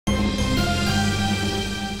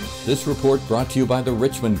This report brought to you by the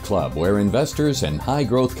Richmond Club, where investors and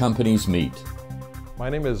high-growth companies meet. My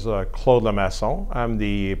name is Claude Lemasson. I'm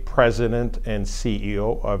the president and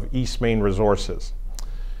CEO of Eastmain Resources.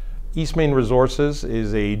 Eastmain Resources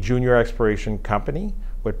is a junior exploration company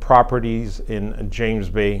with properties in James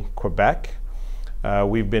Bay, Quebec.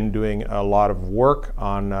 We've been doing a lot of work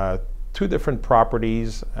on 2 different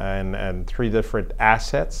properties and 3 different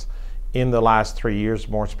assets in the last 3 years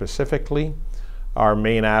more specifically. Our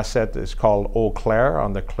main asset is called Eau Claire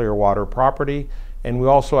on the Clearwater Property, and we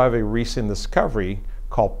also have a recent discovery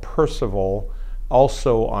called Percival,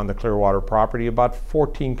 also on the Clearwater Property, about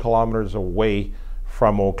 14 kilometers away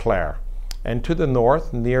from Eau Claire. And to the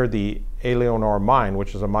north, near the Éléonore mine,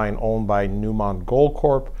 which is a mine owned by Newmont Gold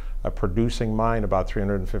Corp, a producing mine, about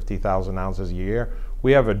 350,000 ounces a year,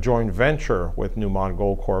 we have a joint venture with Newmont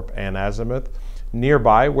Gold Corp and Azimuth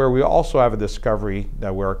nearby, where we also have a discovery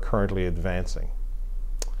that we're currently advancing.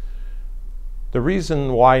 The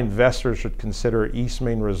reason why investors should consider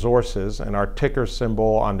Eastmain Resources, and our ticker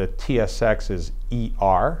symbol on the TSX is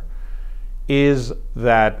ER, is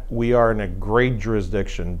that we are in a great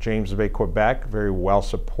jurisdiction. James Bay, Quebec, very well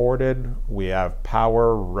supported. We have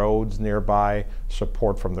power, roads nearby,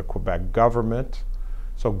 support from the Quebec government.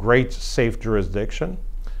 So great, safe jurisdiction.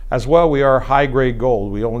 As well, we are high-grade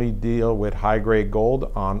gold. We only deal with high-grade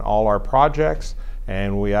gold on all our projects.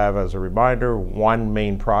 And we have, as a reminder, 1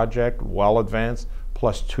 main project, well advanced,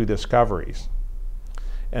 plus 2 discoveries.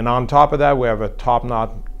 And on top of that, we have a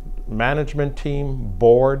top-notch management team,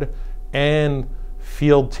 board, and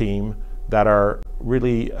field team that are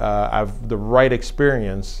really have the right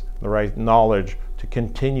experience, the right knowledge to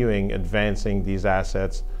continuing advancing these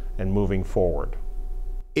assets and moving forward.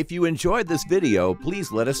 If you enjoyed this video,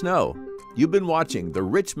 please let us know. You've been watching the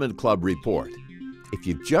Richmond Club Report. If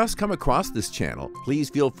you've just come across this channel, please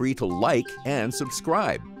feel free to like and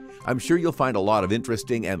subscribe. I'm sure you'll find a lot of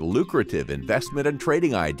interesting and lucrative investment and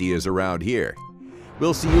trading ideas around here.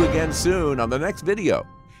 We'll see you again soon on the next video.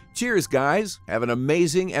 Cheers, guys. Have an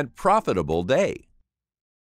amazing and profitable day.